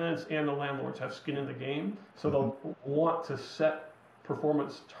both the tenants and the landlords have skin in the game. So they'll want to set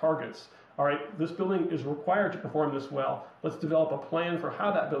performance targets. All right, this building is required to perform this well. Let's develop a plan for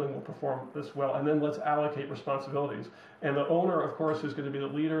how that building will perform this well, and then let's allocate responsibilities. And the owner, of course, is going to be the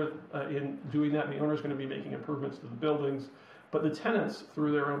leader in doing that. And the owner is going to be making improvements to the buildings. But the tenants,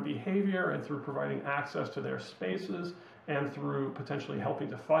 through their own behavior and through providing access to their spaces and through potentially helping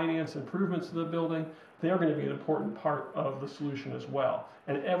to finance improvements to the building, they are going to be an important part of the solution as well.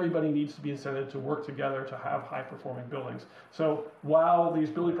 And everybody needs to be incented to work together to have high-performing buildings. So while these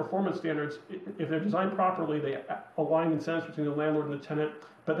building performance standards, if they're designed properly, they align incentives between the landlord and the tenant,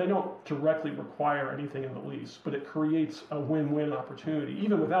 but they don't directly require anything in the lease. But it creates a win-win opportunity.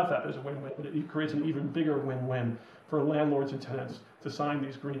 Even without that, there's a win-win, but it creates an even bigger win-win for landlords and tenants to sign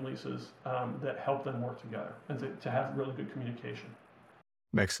these green leases that help them work together and to have really good communication.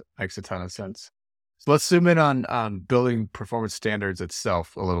 Makes a ton of sense. So let's zoom in on building performance standards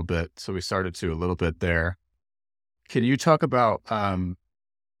itself a little bit. So we started to a little bit there. Can you talk about,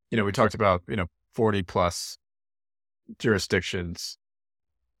 we talked about, 40 plus jurisdictions.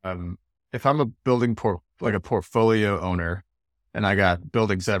 If I'm a building like a portfolio owner and I got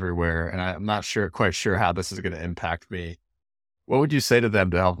buildings everywhere and I'm not quite sure how this is going to impact me, what would you say to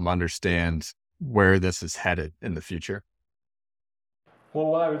them to help them understand where this is headed in the future? Well,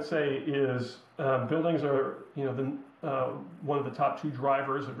 what I would say is buildings are, one of the top two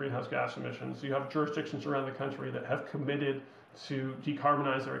drivers of greenhouse gas emissions. You have jurisdictions around the country that have committed to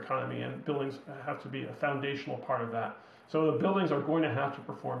decarbonize their economy, and buildings have to be a foundational part of that. So the buildings are going to have to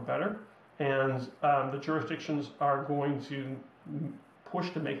perform better, and the jurisdictions are going to push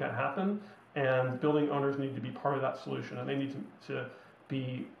to make that happen, and building owners need to be part of that solution, and they need to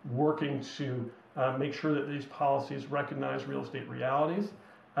be working to make sure that these policies recognize real estate realities,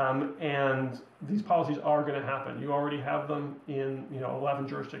 and these policies are going to happen. You already have them in 11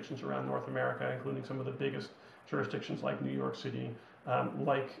 jurisdictions around North America, including some of the biggest jurisdictions like New York City,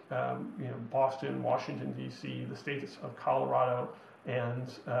 Boston, Washington, D.C., the states of Colorado,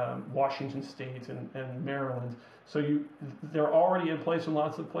 and Washington State and Maryland. So they're already in place in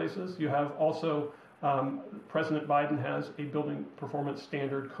lots of places. You have also President Biden has a building performance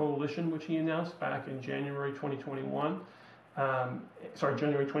standard coalition, which he announced back in January 2021.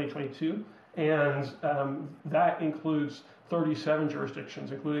 January 2022. And that includes 37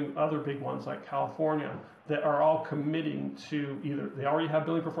 jurisdictions, including other big ones like California, that are all committing to either they already have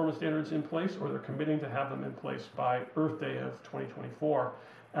building performance standards in place or they're committing to have them in place by Earth Day of 2024.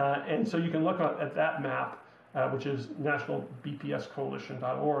 And so you can look at that map, which is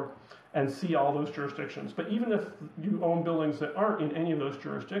nationalbpscoalition.org, and see all those jurisdictions. But even if you own buildings that aren't in any of those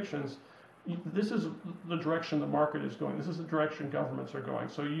jurisdictions, this is the direction the market is going. This is the direction governments are going.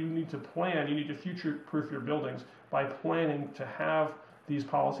 So you need to plan, you need to future-proof your buildings by planning to have these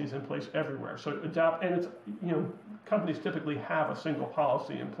policies in place everywhere. So adapt, and companies typically have a single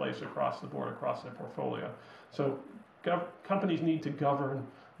policy in place across the board, across their portfolio. So companies need to govern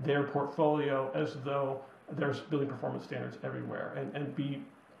their portfolio as though there's building performance standards everywhere and be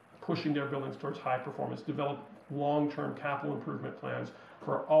pushing their buildings towards high performance, develop long-term capital improvement plans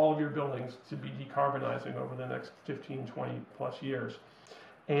for all of your buildings to be decarbonizing over the next 15, 20 plus years.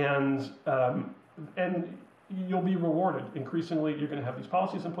 And you'll be rewarded. Increasingly, you're going to have these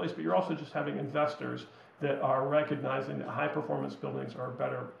policies in place, but you're also just having investors that are recognizing that high performance buildings are a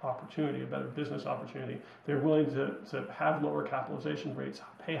better opportunity, a better business opportunity. They're willing to have lower capitalization rates,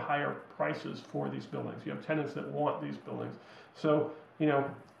 pay higher prices for these buildings. You have tenants that want these buildings. So,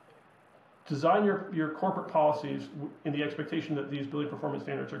 design your corporate policies in the expectation that these building performance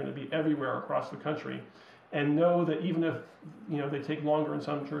standards are going to be everywhere across the country, and know that even if they take longer in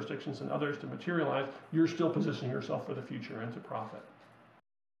some jurisdictions than others to materialize, you're still positioning yourself for the future and to profit.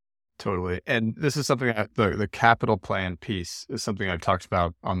 Totally. And this is something the capital plan piece is something I've talked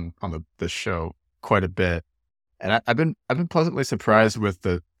about on the show quite a bit. And I've been pleasantly surprised with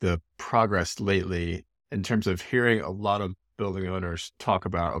the progress lately in terms of hearing a lot of building owners talk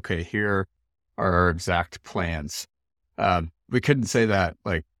about, okay, here are our exact plans. We couldn't say that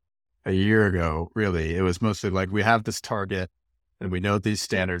like a year ago, really. It was mostly like, we have this target and we know these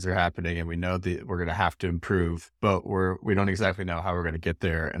standards are happening and we know that we're going to have to improve, but we don't exactly know how we're going to get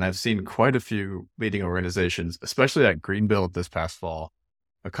there. And I've seen quite a few leading organizations, especially at Greenbuild this past fall,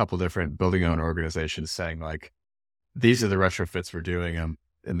 a couple different building owner organizations saying like, these are the retrofits we're doing them,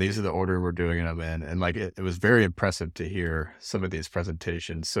 and these are the order we're doing them in. And like, it was very impressive to hear some of these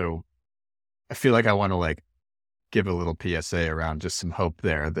presentations. So I feel like I want to like give a little PSA around just some hope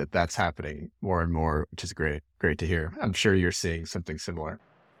there that that's happening more and more, which is great to hear. I'm sure you're seeing something similar.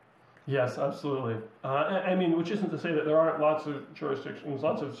 Yes, absolutely. I mean, which isn't to say that there aren't lots of jurisdictions,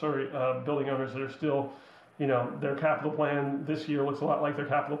 building owners that are still, their capital plan this year looks a lot like their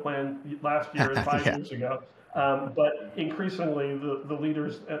capital plan last year and 5 years ago. But increasingly, the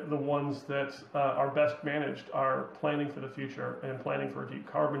leaders, the ones that are best managed, are planning for the future and planning for a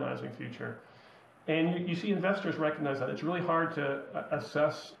decarbonizing future. And you see investors recognize that. It's really hard to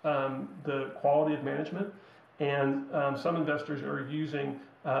assess the quality of management. And some investors are using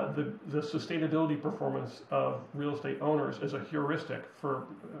the sustainability performance of real estate owners as a heuristic for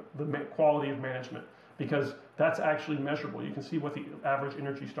the quality of management, because that's actually measurable. You can see what the average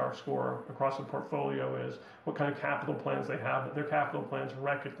Energy Star score across the portfolio is, what kind of capital plans they have. Their capital plans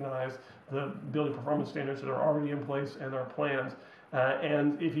recognize the building performance standards that are already in place and their plans.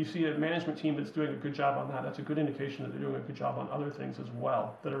 And if you see a management team that's doing a good job on that, that's a good indication that they're doing a good job on other things as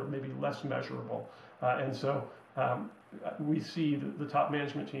well that are maybe less measurable. And so we see the top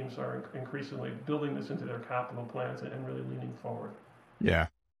management teams are increasingly building this into their capital plans and really leaning forward. Yeah.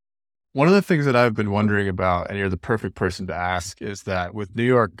 One of the things that I've been wondering about, and you're the perfect person to ask, is that with New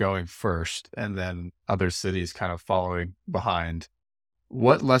York going first and then other cities kind of following behind,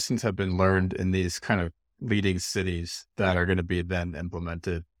 what lessons have been learned in these kind of leading cities that are going to be then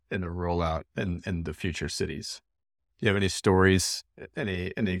implemented in a rollout in the future cities? Do you have any stories,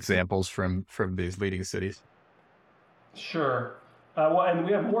 any examples from these leading cities? Sure. And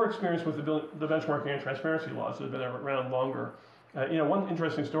we have more experience with the benchmarking and transparency laws that have been around longer. One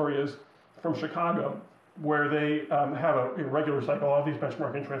interesting story is from Chicago, where they have a regular cycle. All of these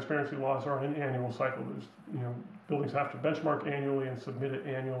benchmarking and transparency laws are on an annual cycle. Buildings have to benchmark annually and submit it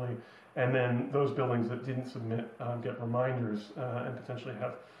annually. And then those buildings that didn't submit get reminders and potentially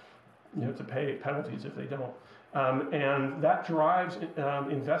have to pay penalties if they don't. And that drives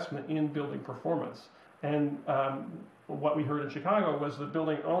investment in building performance. And what we heard in Chicago was the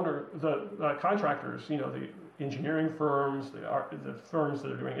building owner, the contractors, the engineering firms, the firms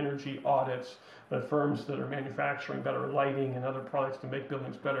that are doing energy audits, the firms that are manufacturing better lighting and other products to make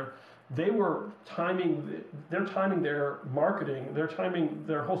buildings better, they were timing their marketing, they're timing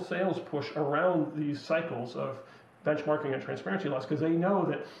their whole sales push around these cycles of benchmarking and transparency laws, because they know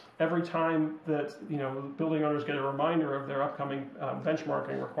that every time that building owners get a reminder of their upcoming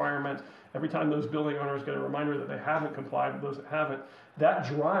benchmarking requirement, every time those building owners get a reminder that they haven't complied with those that haven't, that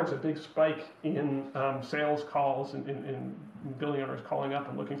drives a big spike in sales calls and in building owners calling up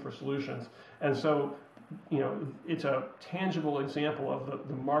and looking for solutions. And so, it's a tangible example of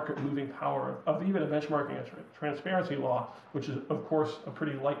the market moving power of even a benchmarking and transparency law, which is, of course, a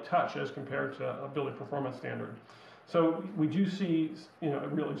pretty light touch as compared to a building performance standard. So we do see,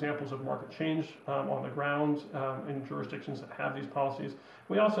 real examples of market change on the ground in jurisdictions that have these policies.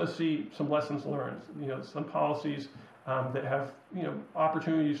 We also see some lessons learned, some policies that have,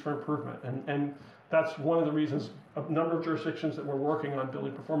 opportunities for improvement. And that's one of the reasons a number of jurisdictions that we're working on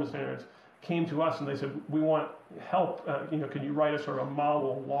building performance standards came to us and they said, we want help, can you write a sort of a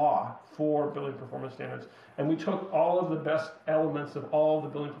model law for building performance standards? And we took all of the best elements of all the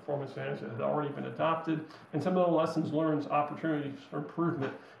building performance standards that had already been adopted and some of the lessons learned, opportunities for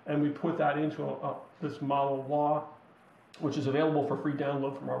improvement, and we put that into this model law, which is available for free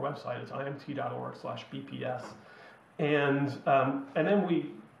download from our website. It's imt.org/BPS. And then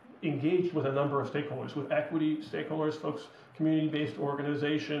we engaged with a number of stakeholders, with equity stakeholders, folks, community-based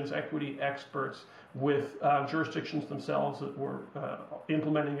organizations, equity experts, with jurisdictions themselves that were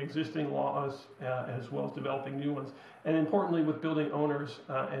implementing existing laws as well as developing new ones, and importantly with building owners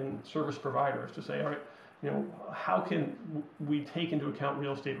and service providers to say, all right, how can we take into account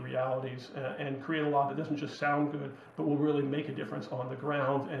real estate realities and create a law that doesn't just sound good, but will really make a difference on the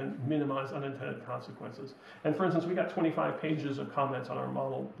ground and minimize unintended consequences. And for instance, we got 25 pages of comments on our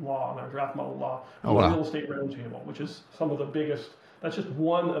model law, on our draft model law, on the Real Estate Roundtable, which is some of the biggest, that's just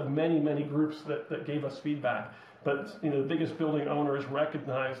one of many, many groups that gave us feedback. But the biggest building owners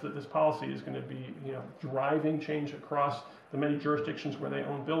recognize that this policy is going to be driving change across the many jurisdictions where they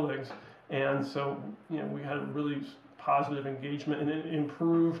own buildings. And so, we had a really positive engagement, and it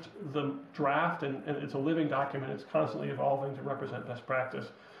improved the draft, and it's a living document. It's constantly evolving to represent best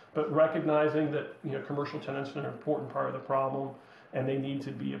practice. But recognizing that, commercial tenants are an important part of the problem, and they need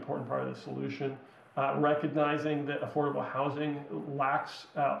to be an important part of the solution. Recognizing that affordable housing lacks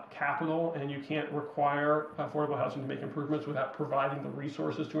capital, and you can't require affordable housing to make improvements without providing the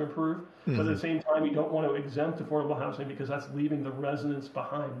resources to improve. Mm-hmm. But at the same time, you don't want to exempt affordable housing because that's leaving the residents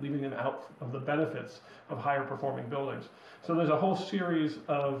behind, leaving them out of the benefits of higher performing buildings. So there's a whole series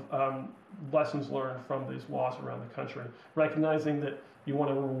of lessons learned from these laws around the country, recognizing that you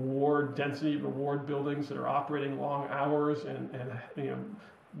want to reward density, reward buildings that are operating long hours and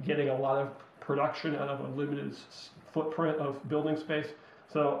getting a lot of production out of a limited footprint of building space.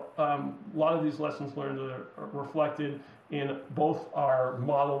 So a lot of these lessons learned are reflected in both our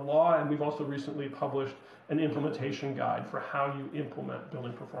model law, and we've also recently published an implementation guide for how you implement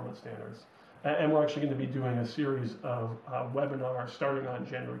building performance standards. And we're actually going to be doing a series of webinars starting on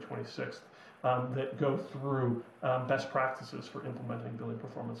January 26th that go through best practices for implementing building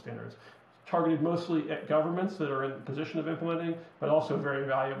performance standards, targeted mostly at governments that are in the position of implementing, but also very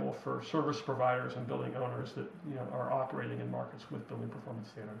valuable for service providers and building owners that are operating in markets with building performance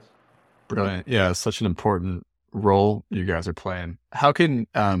standards. Brilliant. Yeah, such an important role you guys are playing. How can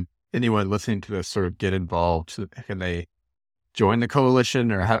anyone listening to this sort of get involved? Can they join the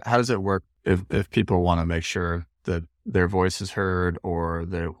coalition, or how does it work if people want to make sure that their voice is heard, or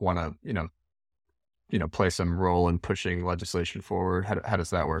they want to play some role in pushing legislation forward? How does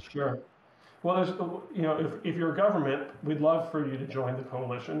that work? Sure. Well, there's, if you're a government, we'd love for you to join the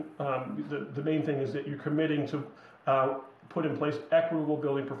coalition. The main thing is that you're committing to put in place equitable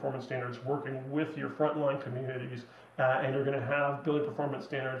building performance standards, working with your frontline communities, and you're going to have building performance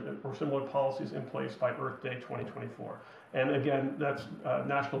standards or similar policies in place by Earth Day 2024. And again, that's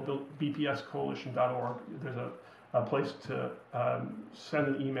nationalbpscoalition.org. There's a place to send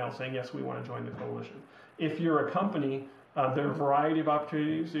an email saying, yes, we want to join the coalition. If you're a company, there are a variety of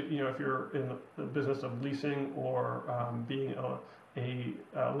opportunities. If you're in the business of leasing or being a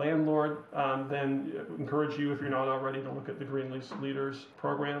landlord, then encourage you, if you're not already, to look at the Green Lease Leaders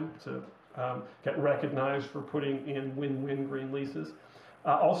program to get recognized for putting in win-win green leases.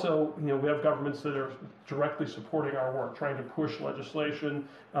 Also, we have governments that are directly supporting our work, trying to push legislation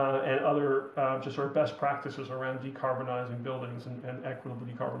and other just sort of best practices around decarbonizing buildings and equitable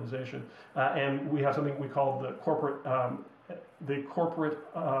decarbonization. And we have something we call the corporate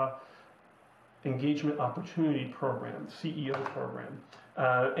Engagement Opportunity Program, CEO program.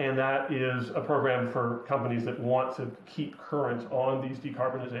 And that is a program for companies that want to keep current on these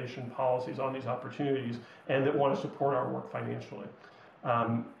decarbonization policies, on these opportunities, and that want to support our work financially.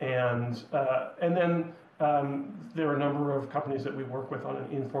 And then there are a number of companies that we work with on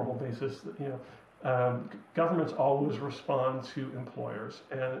an informal basis. Governments always respond to employers,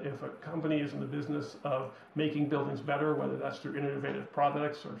 and if a company is in the business of making buildings better, whether that's through innovative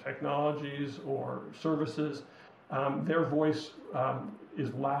products or technologies or services, their voice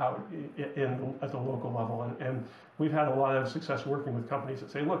is loud at the local level. And we've had a lot of success working with companies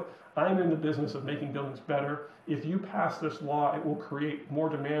that say, look, I'm in the business of making buildings better. If you pass this law, it will create more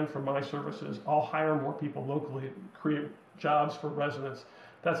demand for my services. I'll hire more people locally, create jobs for residents.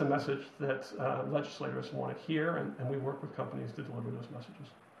 That's a message that legislators want to hear, and we work with companies to deliver those messages.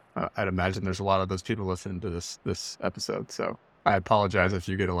 I'd imagine there's a lot of those people listening to this episode, so I apologize if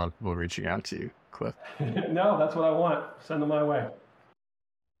you get a lot of people reaching out to you, Cliff. No, that's what I want. Send them my way.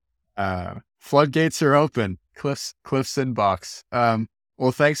 Floodgates are open. Cliff's inbox.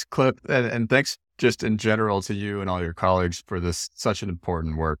 Well, thanks, Cliff, and thanks just in general to you and all your colleagues for this such an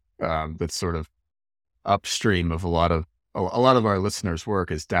important work that's sort of upstream of a lot of our listeners'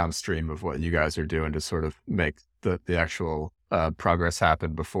 work is downstream of what you guys are doing to sort of make the actual progress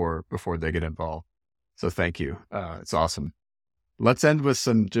happen before they get involved. So thank you. It's awesome. Let's end with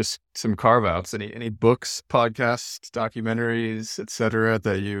some carve outs. Any books, podcasts, documentaries, etc.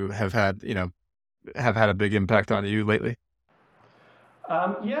 that you have had a big impact on you lately?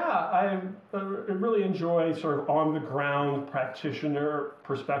 I really enjoy sort of on the ground practitioner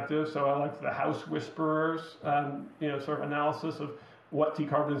perspective. So I like the House Whisperers, sort of analysis of what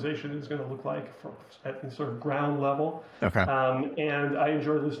decarbonization is going to look like at the sort of ground level. Okay. And I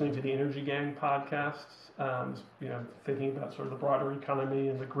enjoy listening to the Energy Gang podcasts, thinking about sort of the broader economy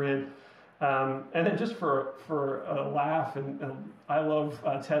and the grid. And then just for a laugh, and I love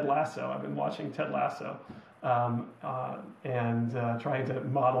Ted Lasso. I've been watching Ted Lasso. And trying to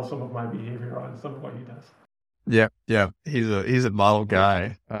model some of my behavior on some of what he does. Yeah, he's a model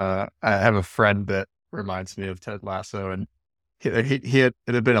guy. I have a friend that reminds me of Ted Lasso, and it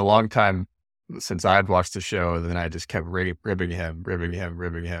had been a long time since I'd watched the show, and then I just kept ribbing him,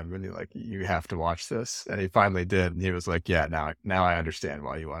 and he's like, "You have to watch this," and he finally did, and he was like, "Yeah, now I understand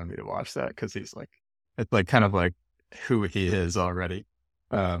why you wanted me to watch that," because he's like, it's like kind of like who he is already.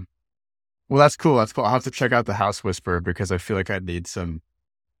 Well, that's cool. I'll have to check out the House Whisperer because I feel like I need some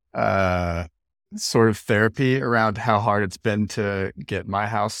sort of therapy around how hard it's been to get my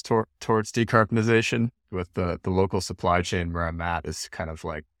house towards decarbonization. With the local supply chain where I'm at is kind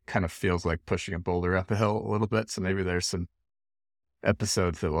of feels like pushing a boulder up a hill a little bit. So maybe there's some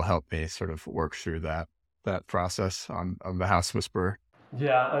episodes that will help me sort of work through that process on the House Whisperer.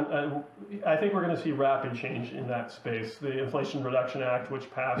 Yeah, I think we're going to see rapid change in that space. The Inflation Reduction Act, which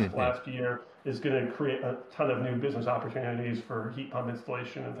passed last year, is going to create a ton of new business opportunities for heat pump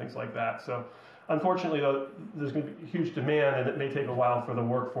installation and things like that. So unfortunately, though, there's going to be huge demand, and it may take a while for the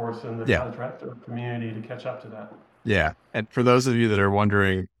workforce and the contractor community to catch up to that. Yeah. And for those of you that are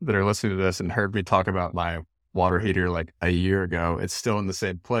wondering, that are listening to this and heard me talk about my water heater like a year ago, it's still in the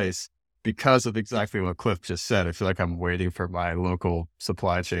same place. Because of exactly what Cliff just said, I feel like I'm waiting for my local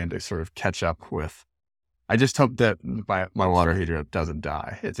supply chain to sort of catch up with. I just hope that my water heater doesn't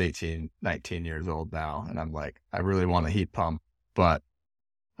die. It's 18, 19 years old now. And I'm like, I really want a heat pump, but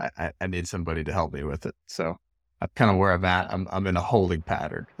I need somebody to help me with it. So that's kind of where I'm at. I'm in a holding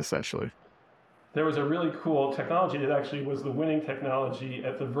pattern, essentially. There was a really cool technology that actually was the winning technology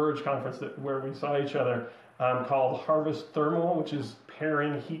at the Verge conference where we saw each other, called Harvest Thermal, which is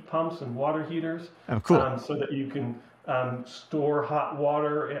pairing heat pumps and water heaters. Oh, cool. So that you can store hot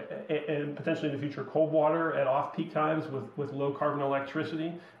water and potentially in the future cold water at off-peak times with low-carbon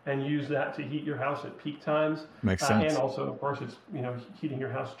electricity, and use that to heat your house at peak times. Makes sense. And also, of course, it's heating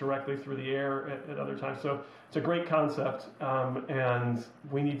your house directly through the air at other times. So it's a great concept, and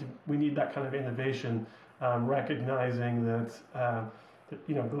we need that kind of innovation, recognizing that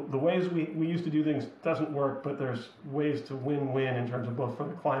the ways we used to do things doesn't work, but there's ways to win-win in terms of both for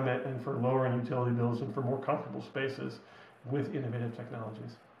the climate and for lowering utility bills and for more comfortable spaces with innovative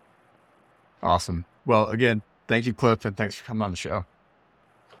technologies. Awesome. Well, again, thank you, Cliff, and thanks for coming on the show.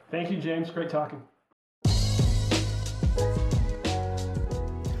 Thank you, James. Great talking.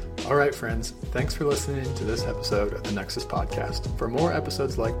 All right, friends, thanks for listening to this episode of the Nexus Podcast. For more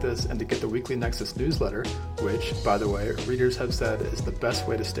episodes like this and to get the weekly Nexus newsletter, which, by the way, readers have said is the best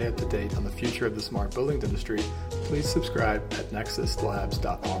way to stay up to date on the future of the smart buildings industry, please subscribe at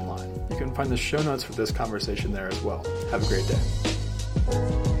nexuslabs.online. You can find the show notes for this conversation there as well. Have a great day.